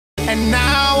And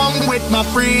now I'm with my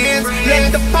friends.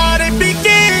 Let the party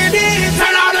begin.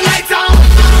 Turn all the lights on.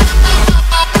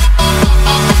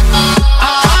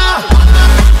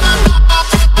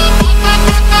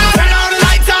 Turn all the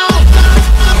lights on.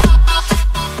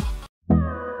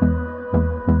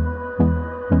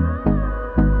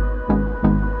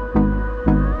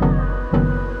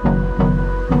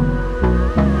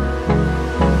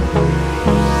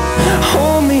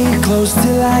 Hold me close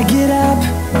till I get up.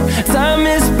 Time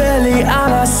is barely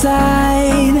on our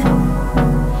side.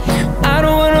 I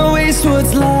don't wanna waste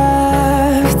what's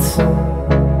left.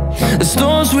 The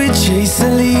storms we chase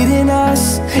are leading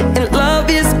us, and love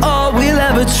is all we'll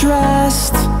ever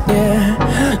trust. Yeah,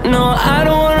 no, I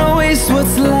don't wanna waste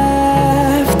what's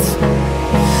left.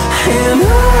 And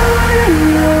on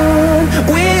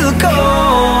we'll go,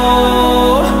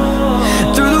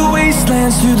 through the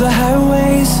wastelands, through the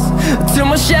highways, till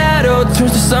my shadow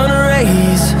turns to sun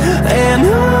rays. And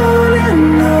on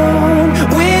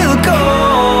we'll go,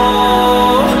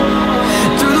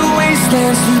 through the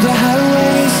wastelands, through the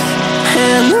highways,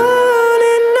 and on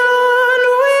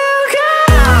we'll go.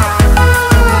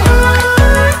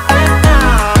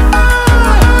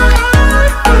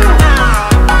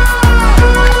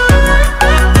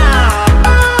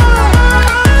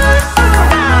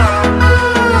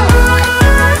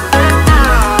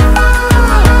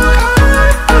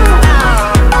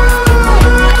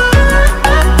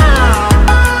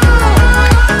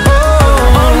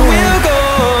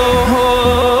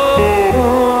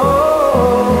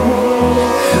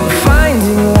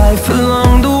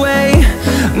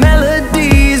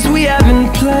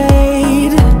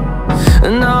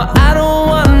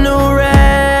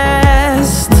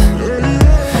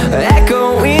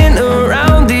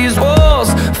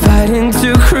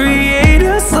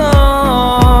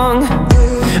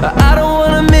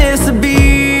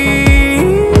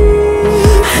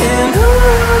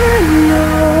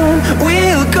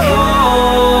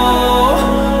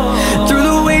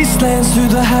 Through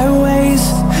the highways,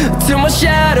 till my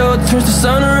shadow turns to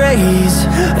sun rays.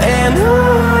 And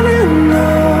on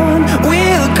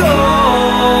we'll go,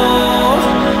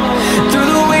 through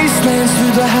the wastelands,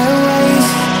 through the highways,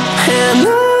 and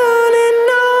on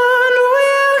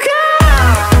we'll go.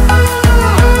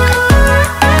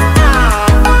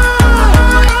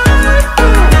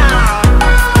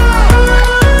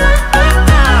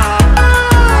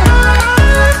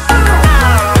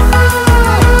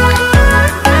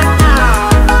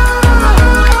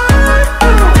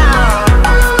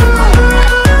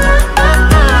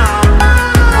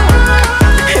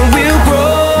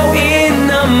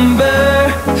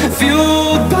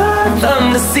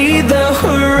 See the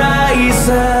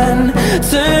horizon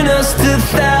turn us to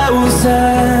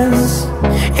thousands,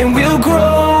 and we'll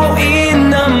grow in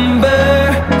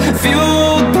number,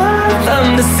 fueled by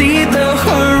them to see the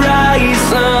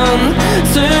horizon.